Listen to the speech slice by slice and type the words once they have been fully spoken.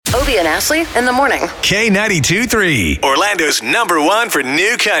Obie and Ashley in the morning. K92.3, Orlando's #1 for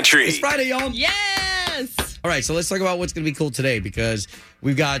new country. It's Friday, y'all. Yes! All right, so let's talk about what's going to be cool today because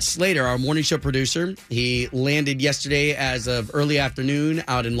we've got Slater, our morning show producer. He landed yesterday as of early afternoon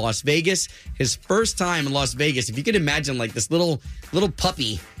out in Las Vegas. His first time in Las Vegas. If you could imagine like this little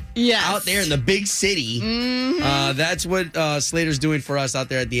puppy out there in the big city. Mm-hmm. That's what Slater's doing for us out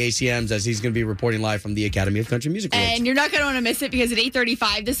there at the ACMs as he's going to be reporting live from the Academy of Country Music Awards. And you're not going to want to miss it because at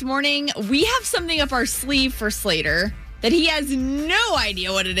 8:35 this morning, we have something up our sleeve for Slater that he has no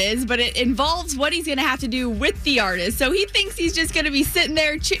idea what it is, but it involves what he's going to have to do with the artist. So he thinks he's just going to be sitting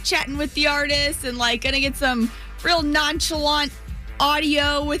there chit-chatting with the artist and like going to get some real nonchalant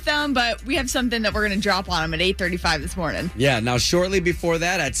audio with them, but we have something that we're going to drop on him at 8:35 this morning. Yeah, now shortly before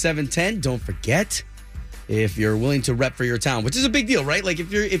that at 7:10, don't forget, if you're willing to rep for your town, which is a big deal, right? Like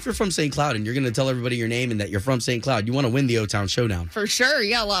if you're from St. Cloud and you're going to tell everybody your name and that you're from St. Cloud, you want to win the O-Town Showdown. For sure.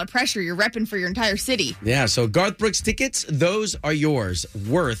 You got a lot of pressure. You're repping for your entire city. Yeah, so Garth Brooks tickets, those are yours.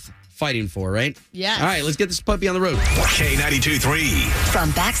 Worth fighting for, right? Yes. All right, let's get this puppy on the road. K92.3.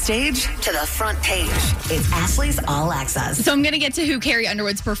 From backstage to the front page, it's Ashley's All Access. So I'm going to get to who Carrie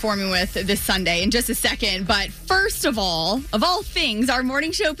Underwood's performing with this Sunday in just a second. But first of all things, our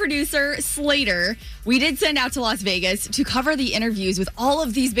morning show producer, Slater, we did send out to Las Vegas to cover the interviews with all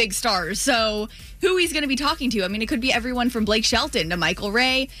of these big stars. So who he's going to be talking to, I mean, it could be everyone from Blake Shelton to Michael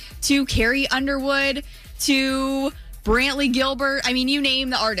Ray to Carrie Underwood to Brantley Gilbert. I mean, you name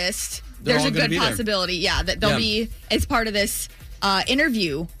the artist. There's a good possibility, that they'll be as part of this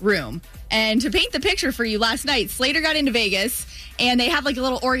interview room. And to paint the picture for you, last night, Slater got into Vegas, and they have like a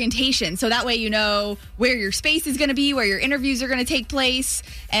little orientation. So that way you know where your space is going to be, where your interviews are going to take place.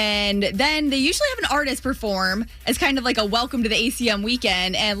 And then they usually have an artist perform as kind of like a welcome to the ACM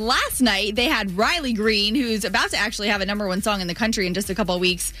Weekend. And last night, they had Riley Green, who's about to actually have a #1 song in the country in just a couple of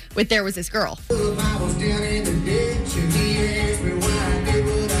weeks with There Was This Girl.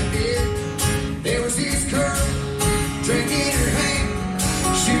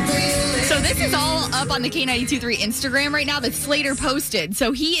 So this is all up on the K92.3 Instagram right now that Slater posted.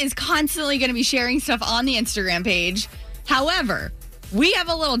 So he is constantly going to be sharing stuff on the Instagram page. However, we have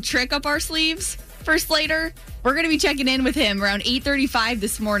a little trick up our sleeves for Slater. We're going to be checking in with him around 8:35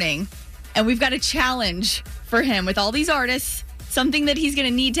 this morning. And we've got a challenge for him with all these artists. Something that he's going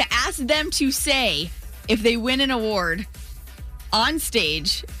to need to ask them to say if they win an award on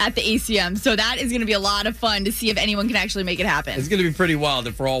stage at the ACM. So that is going to be a lot of fun to see if anyone can actually make it happen. It's going to be pretty wild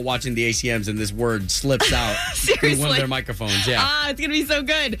if we're all watching the ACMs and this word slips out through one of their microphones. Yeah. It's going to be so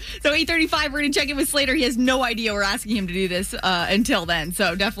good. So 8:35, we're going to check in with Slater. He has no idea we're asking him to do this until then.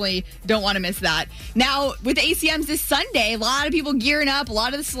 So definitely don't want to miss that. Now, with the ACMs this Sunday, a lot of people gearing up. A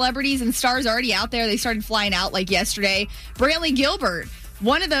lot of the celebrities and stars already out there. They started flying out like yesterday. Brantley Gilbert,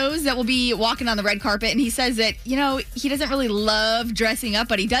 one of those that will be walking on the red carpet, and he says that, he doesn't really love dressing up,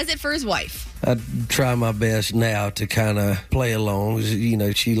 but he does it for his wife. I try my best now to kind of play along.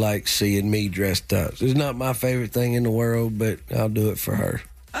 She likes seeing me dressed up. It's not my favorite thing in the world, but I'll do it for her.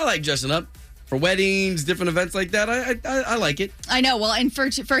 I like dressing up. For weddings, different events like that, I like it. I know. Well, and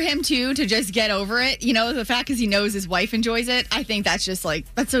for him, too, to just get over it, the fact is he knows his wife enjoys it, I think that's just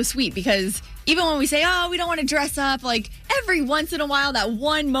that's so sweet because even when we say, we don't want to dress up, like every once in a while, that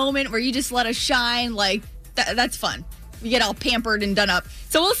one moment where you just let us shine, that's fun. We get all pampered and done up.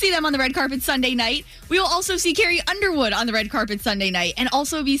 So we'll see them on the red carpet Sunday night. We will also see Carrie Underwood on the red carpet Sunday night and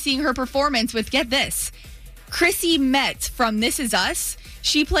also be seeing her performance with, get this, Chrissy Metz from This Is Us.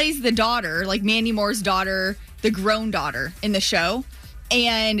 She plays the daughter, like Mandy Moore's daughter, the grown daughter in the show.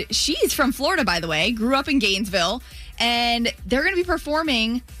 And she's from Florida, by the way, grew up in Gainesville. And they're going to be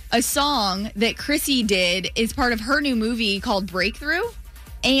performing a song that Chrissy did as part of her new movie called Breakthrough.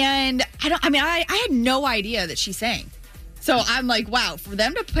 And I had no idea that she sang. So I'm like, wow, for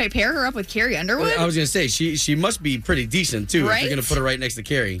them to pair her up with Carrie Underwood? I was going to say, she must be pretty decent, too, right? If they're going to put her right next to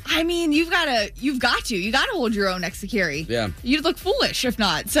Carrie. I mean, you got to hold your own next to Carrie. Yeah. You'd look foolish if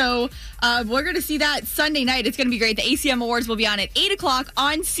not. So we're going to see that Sunday night. It's going to be great. The ACM Awards will be on at 8 o'clock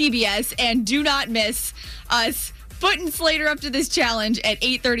on CBS. And do not miss us putting Slater up to this challenge at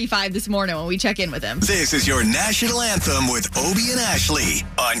 8:35 this morning when we check in with him. This is your national anthem with Obie and Ashley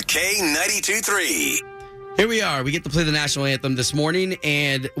on K92.3. Here we are. We get to play the national anthem this morning.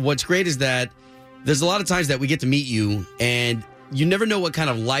 And what's great is that there's a lot of times that we get to meet you, and you never know what kind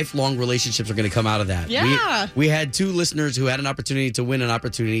of lifelong relationships are going to come out of that. Yeah. We had two listeners who had an opportunity to win an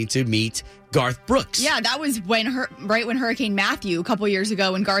opportunity to meet Garth Brooks. Yeah, that was right when Hurricane Matthew a couple years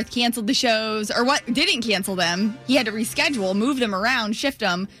ago, when Garth canceled the shows, or what, didn't cancel them. He had to reschedule, move them around, shift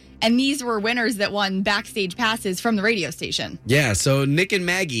them. And these were winners that won backstage passes from the radio station. Yeah, so Nick and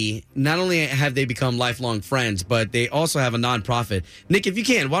Maggie, not only have they become lifelong friends, but they also have a nonprofit. Nick, if you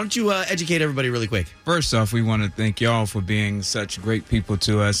can, why don't you educate everybody really quick? First off, we want to thank y'all for being such great people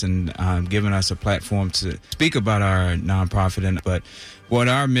to us and giving us a platform to speak about our nonprofit. But what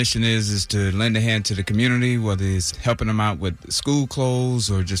our mission is to lend a hand to the community, whether it's helping them out with school clothes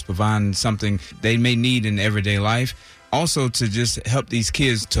or just providing something they may need in everyday life. Also to just help these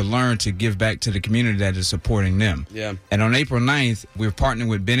kids to learn to give back to the community that is supporting them. Yeah. And on April 9th, we're partnering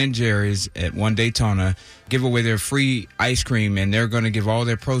with Ben & Jerry's at One Daytona, give away their free ice cream, and they're going to give all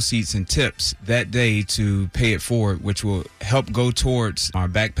their proceeds and tips that day to pay it forward, which will help go towards our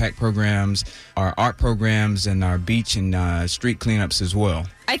backpack programs, our art programs, and our beach and street cleanups as well.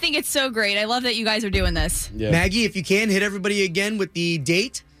 I think it's so great. I love that you guys are doing this. Yeah. Maggie, if you can, hit everybody again with the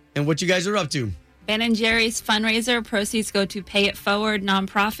date and what you guys are up to. Ben & Jerry's fundraiser proceeds go to Pay It Forward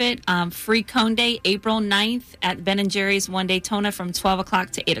nonprofit. Free Cone Day, April 9th at Ben & Jerry's One Daytona from 12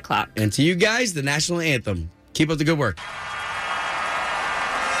 o'clock to 8 o'clock. And to you guys, the national anthem. Keep up the good work.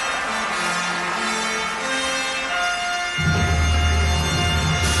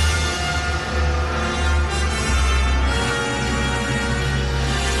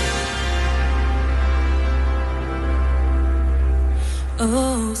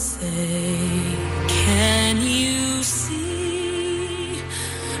 Oh, say, can you see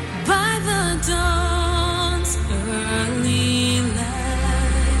by the dawn's early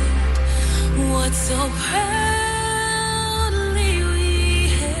light what so proudly we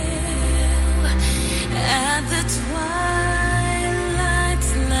hail at the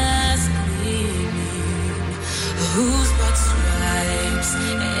twilight's last gleaming, whose broad stripes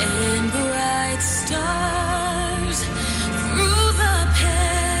and bright stars through the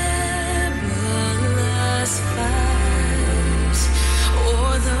perilous fights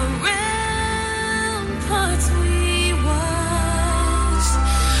o'er the ramparts we watched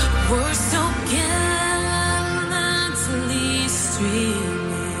were so gallantly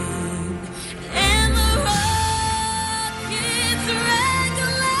streaming, and the rockets' red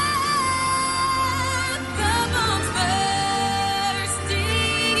glare, the bombs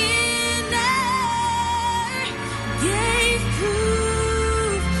bursting in air, gave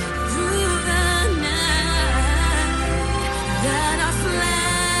proof through the night that our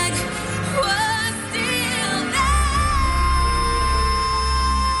flag was still there.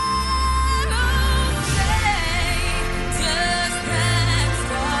 Oh, say, does that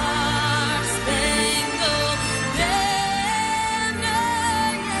star-spangled banner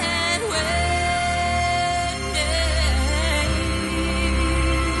yet wave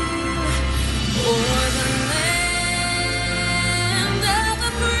o'er the land of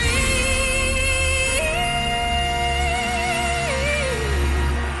the free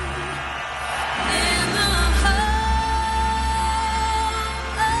in the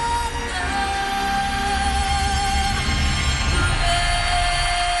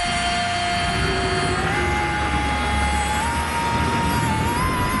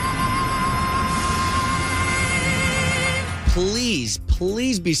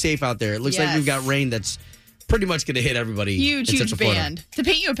Please be safe out there. It looks like Yes. we've got rain that's pretty much going to hit everybody. Huge, in huge Central Florida. band. To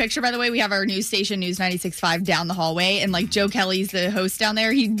paint you a picture, by the way, we have our news station, News 96.5, down the hallway. And like Joe Kelly's the host down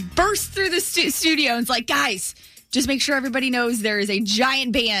there. He bursts through the studio and is like, guys, just make sure everybody knows there is a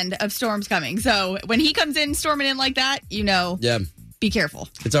giant band of storms coming. So when he comes in storming in like that, you know, Yeah, be careful.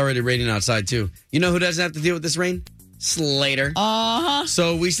 it's already raining outside too. You know who doesn't have to deal with this rain? Slater. Uh-huh.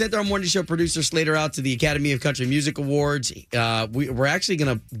 So we sent our morning show producer Slater out to the Academy of Country Music Awards. We're actually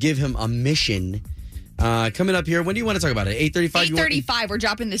going to give him a mission coming up here. When do you want to talk about it? 8:35? 8:35, we're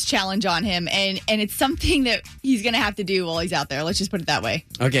dropping this challenge on him. And it's something that he's going to have to do while he's out there. Let's just put it that way.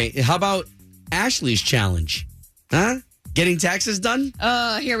 Okay, how about Ashley's challenge? Huh? Getting taxes done?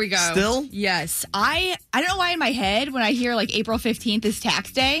 Here we go. Still? Yes. I don't know why in my head when I hear like April 15th is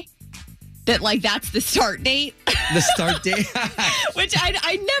tax day, that like that's the start date. The start date? Which I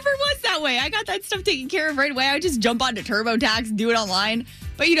never was that way. I got that stuff taken care of right away. I would just jump onto TurboTax, do it online.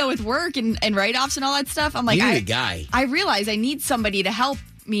 But you know, with work and write-offs and all that stuff, I'm like, You need a guy. I realize I need somebody to help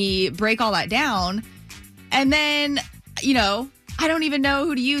me break all that down. And then, you know, I don't even know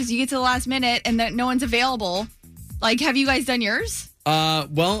who to use. You get to the last minute and then no one's available. Like, have you guys done yours?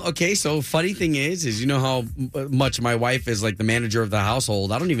 Well, okay. So funny thing is you know how much my wife is like the manager of the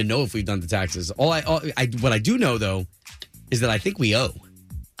household. I don't even know if we've done the taxes. What I do know though is that I think we owe,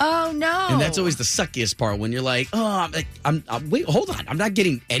 Oh, no. and that's always the suckiest part when you're like, oh, I'm wait, hold on, I'm not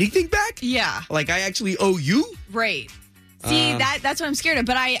getting anything back. Yeah. Like I actually owe you. Right. See, that's what I'm scared of.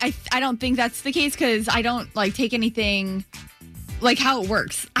 But I don't think that's the case because I don't like take anything like how it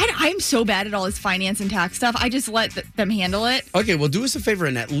works. I'm so bad at all this finance and tax stuff. I just let them handle it. Okay, well, do us a favor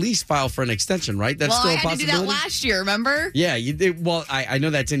and at least file for an extension, right? That's Well, still I a had to do possibility. that last year, remember? Yeah, you did. Well, I know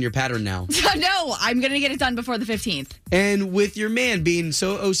that's in your pattern now. No, I'm going to get it done before the 15th. And with your man being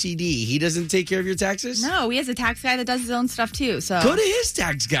so OCD, he doesn't take care of your taxes? No, he has a tax guy that does his own stuff too. So Go to his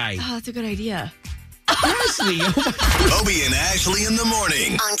tax guy. Oh, that's a good idea. Ashley, oh my- Obie and Ashley in the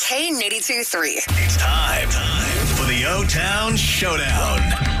morning. On K82-3. It's time for the O-Town Showdown.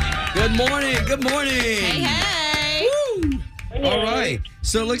 Good morning. Good morning. Hey. Woo. All right.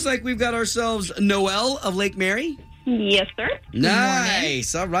 So it looks like we've got ourselves Noelle of Lake Mary. Yes, sir.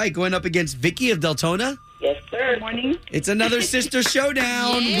 Nice. All right. Going up against Vicky of Deltona. Yes, sir. Good morning. It's another sister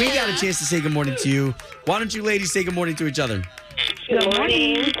showdown. Yeah. We got a chance to say good morning to you. Why don't you ladies say good morning to each other? Good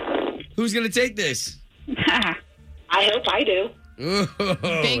morning. Who's going to take this? I hope I do.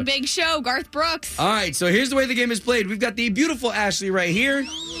 Ooh. Big show, Garth Brooks. All right, so here's the way the game is played. We've got the beautiful Ashley right here.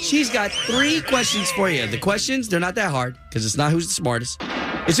 She's got 3 questions for you. The questions, they're not that hard because it's not who's the smartest.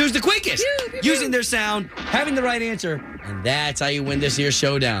 It's who's the quickest. Using their sound, having the right answer, and that's how you win this here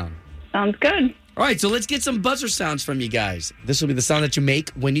showdown. Sounds good. All right, so let's get some buzzer sounds from you guys. This will be the sound that you make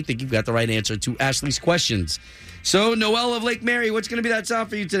when you think you've got the right answer to Ashley's questions. So, Noelle of Lake Mary, what's going to be that sound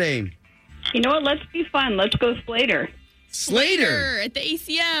for you today? You know what? Let's be fun. Let's go Slater. Slater. At the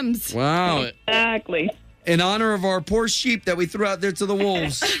ACMs. Wow. Exactly. In honor of our poor sheep that we threw out there to the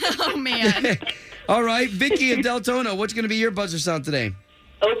wolves. Oh, man. All right, Vicky of Deltona, what's going to be your buzzer sound today?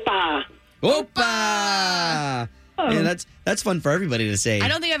 Opa. Opa! Yeah, that's fun for everybody to say. I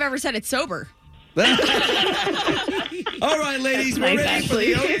don't think I've ever said it sober. All right, ladies, we're ready for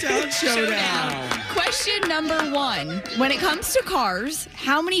the Ashley. O-Town Showdown. Question number 1. When it comes to cars,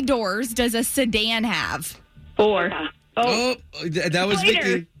 how many doors does a sedan have? 4. Oh, that was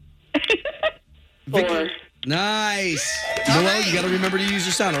Slater. Vicky. 4. Nice. All Noelle, right. you got to remember to use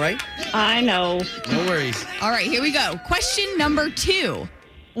your sound, all right? I know. No worries. All right, here we go. Question number 2.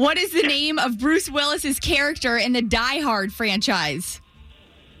 What is the name of Bruce Willis's character in the Die Hard franchise?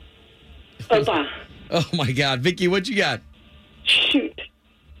 Opa. Oh, my God. Vicky, what you got? Shoot.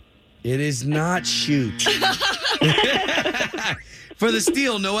 It is not shoot. For the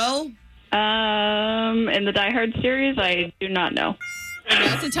steal, Noelle? In the Die Hard series, I do not know.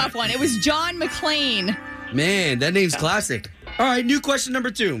 That's a tough one. It was John McClane. Man, that name's classic. All right, new question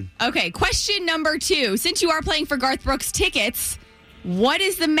number 2. Okay, question number 2. Since you are playing for Garth Brooks tickets, what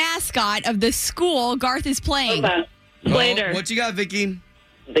is the mascot of the school Garth is playing? Opa. Slater. Oh, what you got, Vicky?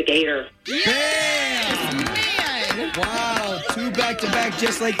 The Gator. Bam! Man! Wow, 2 back-to-back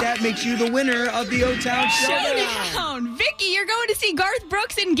just like that makes you the winner of the O-Town Showdown. Showdown! Vicky, you're going to see Garth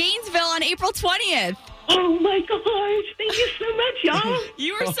Brooks in Gainesville on April 20th. Oh, my gosh. Thank you so much, y'all.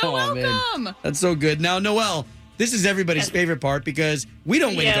 You are so Oh, man. welcome. That's so good. Now, Noelle, this is everybody's favorite part because we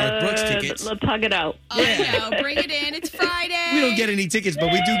don't win Garth Brooks tickets. Let's hug it out. Oh, yeah, bring it in. It's Friday. We don't get any tickets,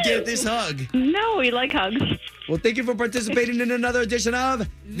 but we do get this hug. No, we like hugs. Well, thank you for participating in another edition of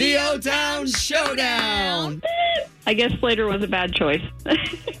the O-Town Showdown. I guess Slater was a bad choice.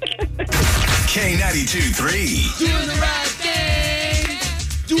 K92-3. Doing the right thing.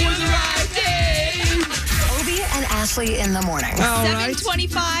 Doing the right thing. Obie and Ashley in the morning. All right.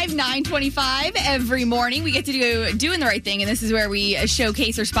 7:25, 9:25 every morning. We get to do doing the right thing, and this is where we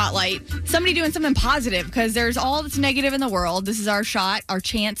showcase or spotlight somebody doing something positive because there's all that's negative in the world. This is our shot, our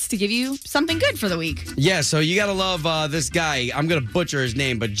chance to give you something good for the week. Yeah, so you got to love this guy. I'm going to butcher his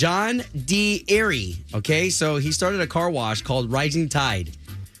name, but John D. Airy. Okay, so he started a car wash called Rising Tide.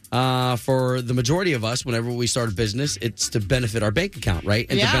 For the majority of us, whenever we start a business, it's to benefit our bank account, right?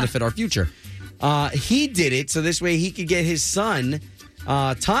 And to Yeah. benefit our future. He did it so this way he could get his son,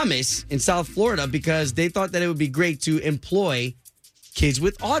 Thomas, in South Florida because they thought that it would be great to employ kids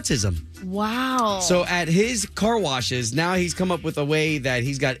with autism. Wow. So at his car washes, now he's come up with a way that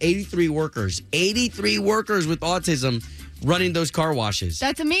he's got 83 workers with autism running those car washes.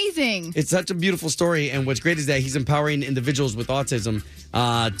 That's amazing. It's such a beautiful story, and what's great is that he's empowering individuals with autism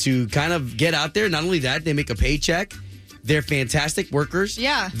to kind of get out there. Not only that, they make a paycheck. They're fantastic workers.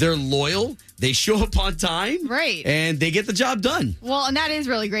 Yeah. They're loyal. They show up on time. Right. And they get the job done. Well, and that is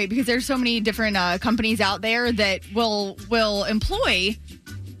really great because there's so many different companies out there that will employ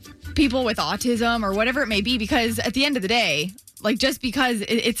people with autism or whatever it may be because at the end of the day, like just because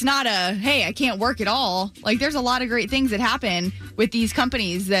it's not a, hey, I can't work at all. Like there's a lot of great things that happen with these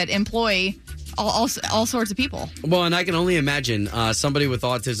companies that employ all sorts of people. Well, and I can only imagine somebody with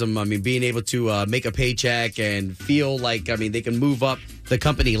autism, I mean, being able to make a paycheck and feel like, I mean, they can move up the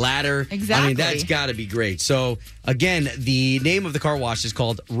company ladder. Exactly. I mean, that's got to be great. So, again, the name of the car wash is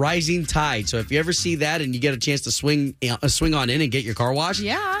called Rising Tide. So, if you ever see that and you get a chance to swing on in and get your car washed,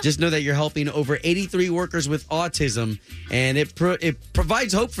 just know that you're helping over 83 workers with autism, and it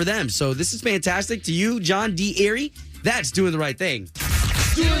provides hope for them. So, this is fantastic. To you, John D. Erie, that's doing the right thing.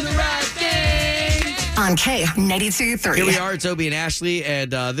 Doing the right thing. On K92.3. Here we are. It's Obie and Ashley.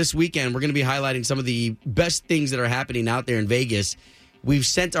 And this weekend, we're going to be highlighting some of the best things that are happening out there in Vegas. We've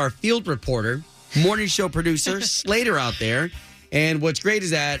sent our field reporter, morning show producer, Slater, out there. And what's great is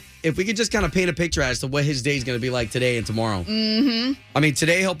that if we could just kind of paint a picture as to what his day is going to be like today and tomorrow. Mm-hmm. I mean,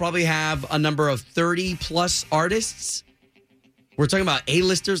 today he'll probably have a number of 30-plus artists. We're talking about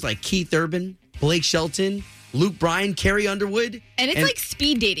A-listers like Keith Urban, Blake Shelton, Luke Bryan, Carrie Underwood. And it's like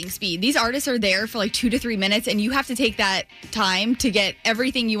speed dating speed. These artists are there for like 2 to 3 minutes, and you have to take that time to get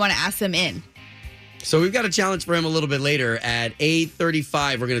everything you want to ask them in. So we've got a challenge for him a little bit later at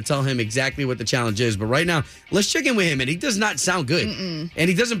 8:35. We're going to tell him exactly what the challenge is. But right now, let's check in with him. And he does not sound good. And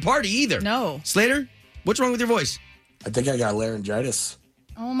he doesn't party either. No. Slater, what's wrong with your voice? I think I got laryngitis.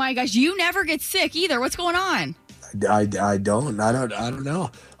 Oh my gosh, you never get sick either. What's going on? I don't know.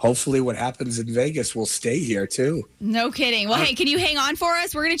 Hopefully what happens in Vegas will stay here too. No kidding. Well, hey, can you hang on for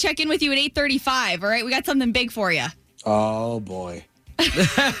us? We're going to check in with you at 8:35. All right, we got something big for you. Oh boy.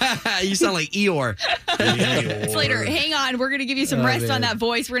 You sound like Eeyore. Slater, hang on. We're going to give you some rest on that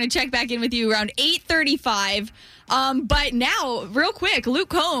voice. We're going to check back in with you around 8:35. But now, real quick, Luke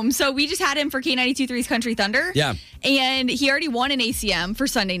Combs. So we just had him for K92.3's Country Thunder. Yeah. And he already won an ACM for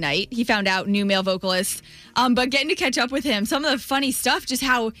Sunday night. He found out, new male vocalist. But getting to catch up with him, some of the funny stuff, just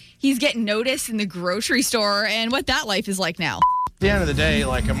how he's getting noticed in the grocery store and what that life is like now. At the end of the day,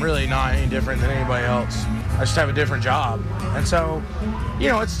 like, I'm really not any different than anybody else. I just have a different job. And so, you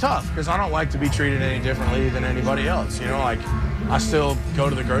know, it's tough because I don't like to be treated any differently than anybody else. You know, like, I still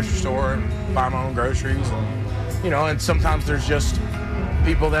go to the grocery store and buy my own groceries. And, you know, and sometimes there's just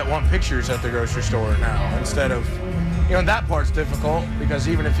people that want pictures at the grocery store now instead of, you know, that part's difficult because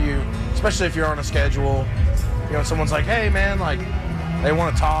even if you, especially if you're on a schedule, you know, and someone's like, hey, man, like, they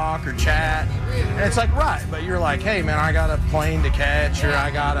want to talk or chat. And it's like, right, but you're like, hey, man, I got a plane to catch or I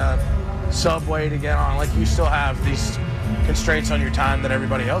got a subway to get on. Like, you still have these constraints on your time that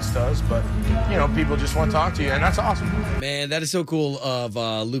everybody else does, but, you know, people just want to talk to you, and that's awesome. Man, that is so cool of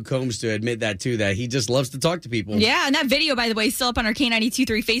Luke Combs to admit that, too, that he just loves to talk to people. Yeah, and that video, by the way, is still up on our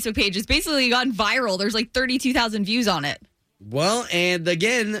K92.3 Facebook page. It's basically gone viral. There's like 32,000 views on it. Well, and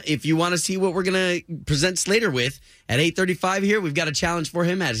again, if you want to see what we're going to present Slater with at 8:35 here, we've got a challenge for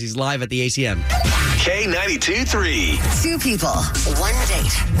him as he's live at the ACM. K92.3. 2 people, 1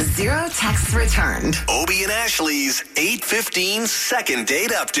 date, 0 texts returned. Obie and Ashley's 8:15 second date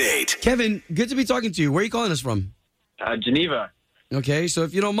update. Kevin, good to be talking to you. Where are you calling us from? Geneva. Okay, so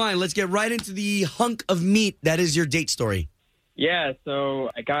if you don't mind, let's get right into the hunk of meat that is your date story. Yeah, so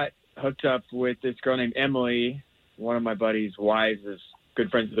I got hooked up with this girl named Emily. One of my buddy's wives is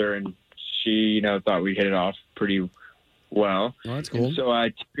good friends with her, and she, you know, thought we hit it off pretty well. Oh, that's cool. And so I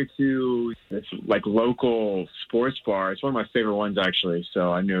took her to this, like, local sports bar. It's one of my favorite ones, actually,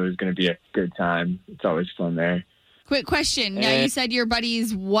 so I knew it was going to be a good time. It's always fun there. Quick question. Now, you said your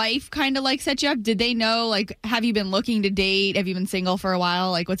buddy's wife kind of, like, set you up. Did they know, like, have you been looking to date? Have you been single for a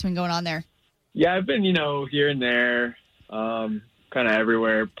while? Like, what's been going on there? Yeah, I've been, you know, here and there, kind of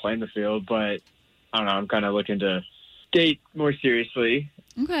everywhere, playing the field, but I don't know, I'm kind of looking to date more seriously.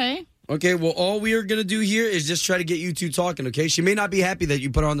 Okay. Okay, well, all we are going to do here is just try to get you two talking, okay? She may not be happy that you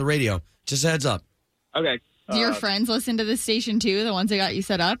put her on the radio. Just a heads up. Okay. Do your friends listen to this station, too, the ones that got you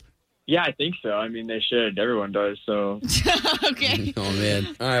set up? Yeah, I think so. I mean, they should. Everyone does, so. Okay. Oh,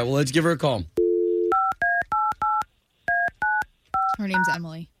 man. All right, well, let's give her a call. Her name's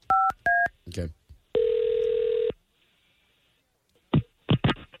Emily. Okay.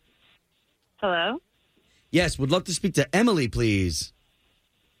 Hello, Yes, would love to speak to Emily, please.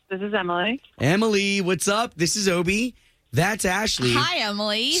 this is Emily. Emily, what's up? This is Obie. That's Ashley. Hi,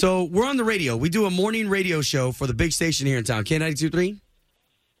 Emily. So we're on the radio. We do a morning radio show for the big station here in town, K92.3.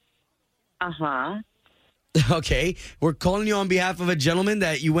 Uh-huh. Okay. We're calling you on behalf of a gentleman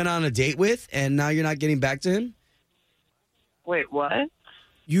that you went on a date with, and now you're not getting back to him? Wait, what?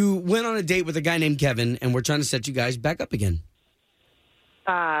 You went on a date with a guy named Kevin, and we're trying to set you guys back up again.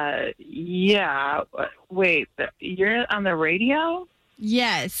 Yeah. Wait, you're on the radio?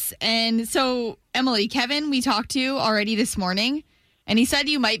 Yes. And so, Emily, Kevin, we talked to already this morning, and he said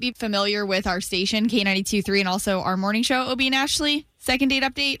you might be familiar with our station, K92.3, and also our morning show, Obie and Ashley. Second date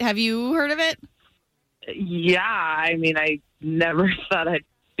update. Have you heard of it? Yeah, I mean, I never thought I'd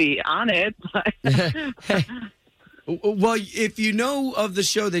be on it, but Well, if you know of the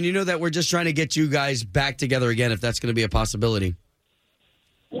show, then you know that we're just trying to get you guys back together again, if that's going to be a possibility.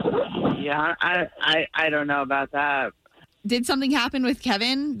 Yeah, I don't know about that. Did something happen with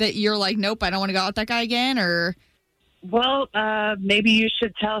Kevin that you're like, nope, I don't want to go out with that guy again? Or Well, maybe you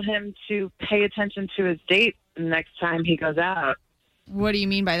should tell him to pay attention to his date next time he goes out. what do you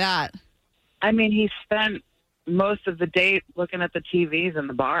mean by that? I mean, he spent most of the date looking at the TVs in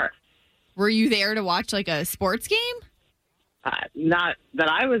the bar. Were you there to watch like a sports game? Not that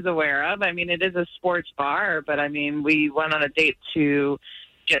I was aware of. I mean, it is a sports bar, but I mean, we went on a date to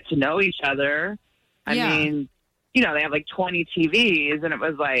get to know each other. I mean, you know, they have like 20 TVs, and it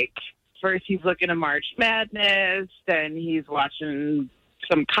was like, first he's looking at March Madness, then he's watching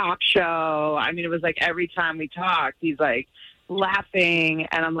some cop show. I mean, it was like every time we talked, he's like laughing,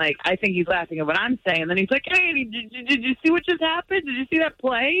 and I'm like, I think he's laughing at what I'm saying. And then he's like, hey, did you see what just happened? Did you see that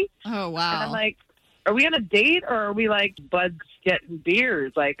play? Oh, wow. And I'm like, are we on a date, or are we like buds getting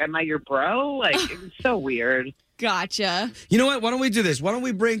beers? Like, am I your bro? Like, it was so weird. Gotcha. You know what? Why don't we do this? Why don't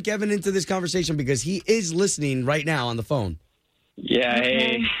we bring Kevin into this conversation because he is listening right now on the phone. Yeah,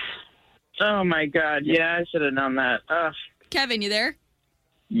 hey. Oh, my God. Yeah, I should have known that. Ugh. Kevin, you there?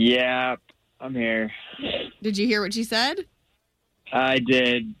 Yeah, I'm here. Did you hear what she said? I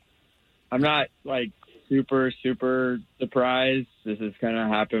did. I'm not, like, super surprised. This has kind of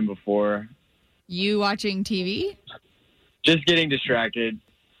happened before. You watching TV? Just getting distracted.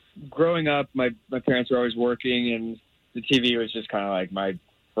 Growing up, my parents were always working, and the TV was just kind of like my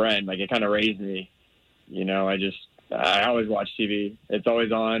friend. Like, it kind of raised me. You know, I always watch TV. It's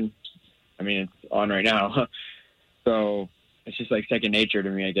always on. I mean, it's on right now. So it's just like second nature to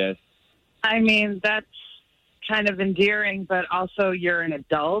me, I guess. I mean, that's kind of endearing, but also you're an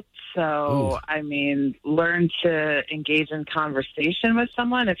adult. So, I mean, learn to engage in conversation with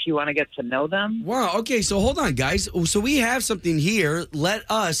someone if you want to get to know them. Wow. Okay, so hold on, guys. So we have something here. Let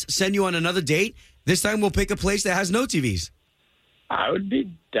us send you on another date. This time we'll pick a place that has no TVs. I would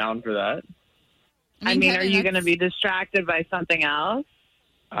be down for that. I mean, are you going to be distracted by something else?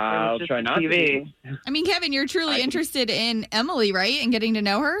 I'll try not to be. I mean, Kevin, you're truly interested in Emily, right? And getting to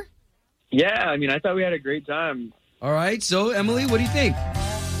know her? Yeah, I mean, I thought we had a great time. All right. So, Emily, what do you think?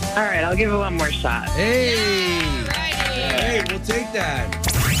 All right, I'll give it one more shot. Hey. Hey, we'll take that.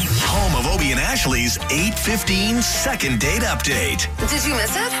 Home of Obie and Ashley's 8:15 second date update. Did you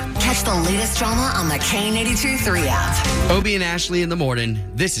miss it? Catch the latest drama on the K82-3 app. Obie and Ashley in the morning.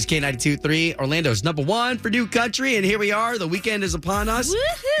 This is K92.3, Orlando's #1 for new country, and here we are. The weekend is upon us.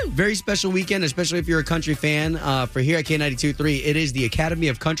 Woohoo! Very special weekend, especially if you're a country fan. For here at K92.3, it is the Academy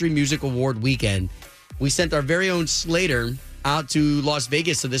of Country Music Award weekend. We sent our very own Slater out to Las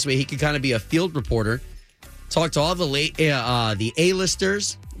Vegas so this way he could kind of be a field reporter, talk to all the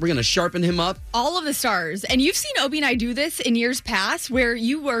A-listers. We're going to sharpen him up. All of the stars. And you've seen Obie and I do this in years past where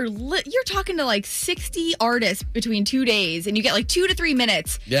you're talking to like 60 artists between 2 days and you get like 2 to 3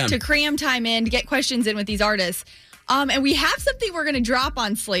 minutes to cram time in, to get questions in with these artists. And we have something we're going to drop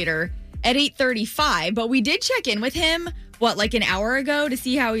on Slater at 8:35, but we did check in with him, like an hour ago to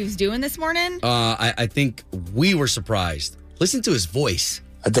see how he was doing this morning? I think we were surprised. Listen to his voice.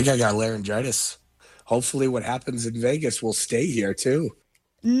 I think I got laryngitis. Hopefully what happens in Vegas will stay here, too.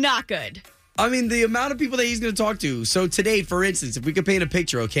 Not good. I mean, the amount of people that he's going to talk to. So today, for instance, if we could paint a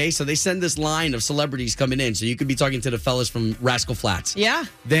picture, okay? So they send this line of celebrities coming in. So you could be talking to the fellas from Rascal Flatts. Yeah.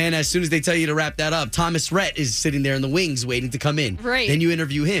 Then as soon as they tell you to wrap that up, Thomas Rhett is sitting there in the wings waiting to come in. Right. Then you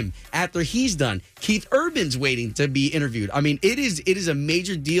interview him. After he's done, Keith Urban's waiting to be interviewed. I mean, it is a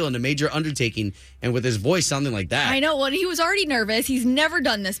major deal and a major undertaking. And with his voice sounding like that. I know. Well, he was already nervous. He's never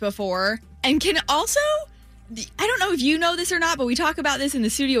done this before. And can also... I don't know if you know this or not, but we talk about this in the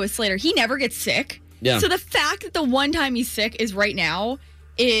studio with Slater. He never gets sick. Yeah. So the fact that the one time he's sick is right now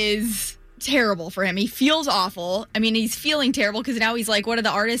is terrible for him. He feels awful. I mean, he's feeling terrible because now he's like, what are the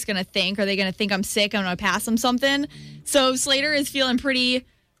artists going to think? Are they going to think I'm sick? I'm going to pass them something? So Slater is feeling pretty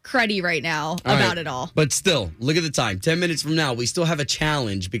cruddy right now about it all. But still, look at the time. 10 minutes from now, we still have a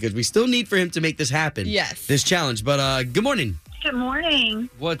challenge because we still need for him to make this happen. Yes. This challenge. But good morning. Good morning.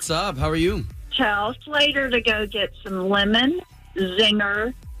 What's up? How are you? Tell Slater to go get some lemon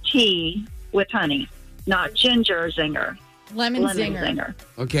zinger tea with honey, not ginger zinger. Lemon zinger.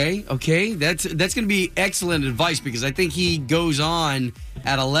 Okay. That's going to be excellent advice because I think he goes on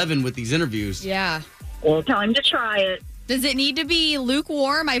at 11 with these interviews. Yeah. Well, tell him to try it. Does it need to be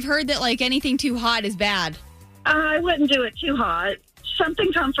lukewarm? I've heard that like anything too hot is bad. I wouldn't do it too hot.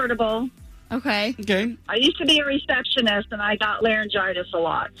 Something comfortable. Okay. I used to be a receptionist, and I got laryngitis a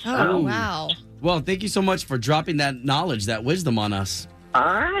lot. So. Oh, wow. Well, thank you so much for dropping that knowledge, that wisdom on us. All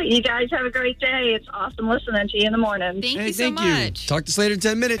right. You guys have a great day. It's awesome listening to you in the morning. Thank Hey, you so thank much. you. Talk to Slater in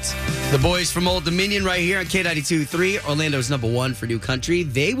 10 minutes. The boys from Old Dominion right here on K92.3, Orlando's #1 for new country.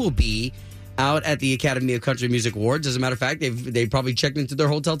 They will be out at the Academy of Country Music Awards. As a matter of fact, they probably checked into their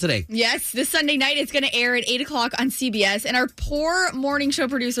hotel today. Yes, this Sunday night it's going to air at 8 o'clock on CBS. And our poor morning show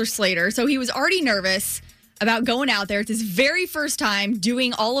producer, Slater, so he was already nervous about going out there. It's his very first time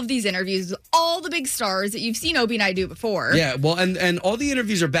doing all of these interviews with all the big stars that you've seen Obie and I do before. Yeah, well, and all the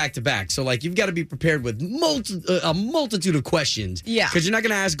interviews are back to back. So, like, you've got to be prepared with a multitude of questions. Yeah. Because you're not going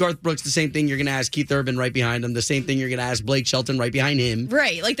to ask Garth Brooks the same thing you're going to ask Keith Urban right behind him, the same thing you're going to ask Blake Shelton right behind him.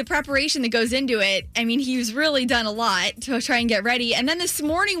 Right, like the preparation that goes into it. I mean, he's really done a lot to try and get ready. And then this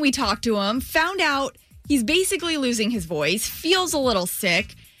morning we talked to him, found out he's basically losing his voice, feels a little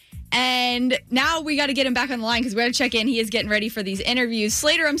sick. And now we got to get him back on the line because we got to check in. He is getting ready for these interviews.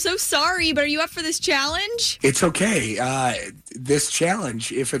 Slater, I'm so sorry, but are you up for this challenge? It's okay. This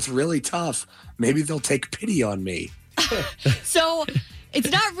challenge, if it's really tough, maybe they'll take pity on me. So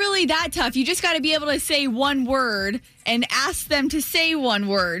it's not really that tough. You just got to be able to say one word and ask them to say one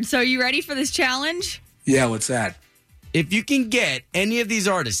word. So are you ready for this challenge? Yeah, what's that? If you can get any of these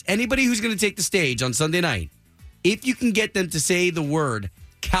artists, anybody who's going to take the stage on Sunday night, if you can get them to say the word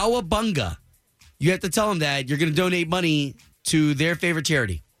Cowabunga, you have to tell them that you're going to donate money to their favorite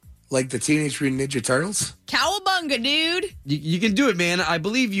charity. Like the Teenage Mutant Ninja Turtles? Cowabunga, dude. You can do it, man. I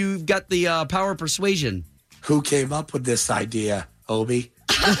believe you've got the power of persuasion. Who came up with this idea, Obie?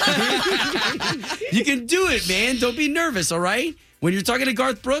 You can do it, man. Don't be nervous, all right? When you're talking to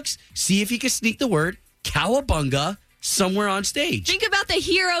Garth Brooks, see if he can sneak the word Cowabunga somewhere on stage. Think about the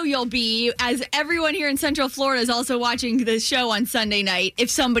hero you'll be as everyone here in Central Florida is also watching this show on Sunday night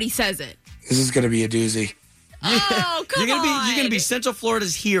if somebody says it. This is going to be a doozy. Oh, come You're on. gonna be Central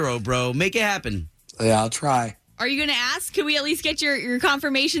Florida's hero, bro. Make it happen. Yeah, I'll try. Are you going to ask? Can we at least get your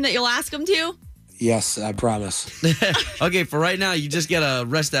confirmation that you'll ask them to? Yes, I promise. Okay, for right now, you just gotta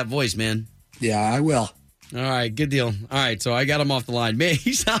rest that voice, man. Yeah, I will. All right, good deal. All right, so I got him off the line. Man,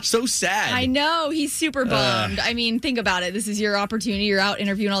 he sounds so sad. I know. He's super bummed. I mean, think about it. This is your opportunity. You're out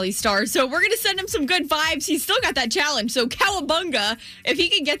interviewing all these stars. So we're going to send him some good vibes. He's still got that challenge. So Cowabunga, if he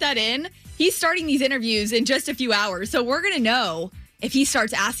can get that in, he's starting these interviews in just a few hours. So we're going to know if he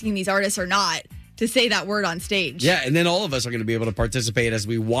starts asking these artists or not to say that word on stage. Yeah, and then all of us are going to be able to participate as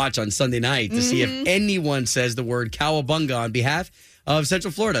we watch on Sunday night to see if anyone says the word Cowabunga on behalf of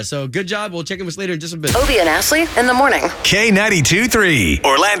Central Florida. So good job. We'll check in with Slater in just a bit. Obie and Ashley in the morning. K92.3,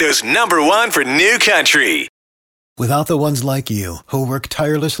 Orlando's #1 for new country. Without the ones like you, who work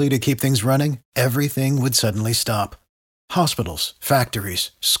tirelessly to keep things running, everything would suddenly stop. Hospitals,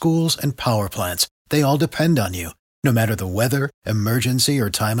 factories, schools, and power plants, they all depend on you. No matter the weather, emergency, or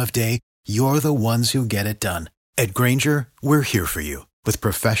time of day, you're the ones who get it done. At Grainger, we're here for you with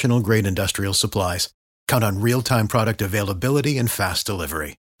professional-grade industrial supplies. Count on real-time product availability and fast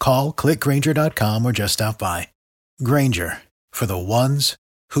delivery. Call, click Grainger.com, or just stop by. Grainger, for the ones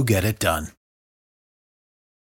who get it done.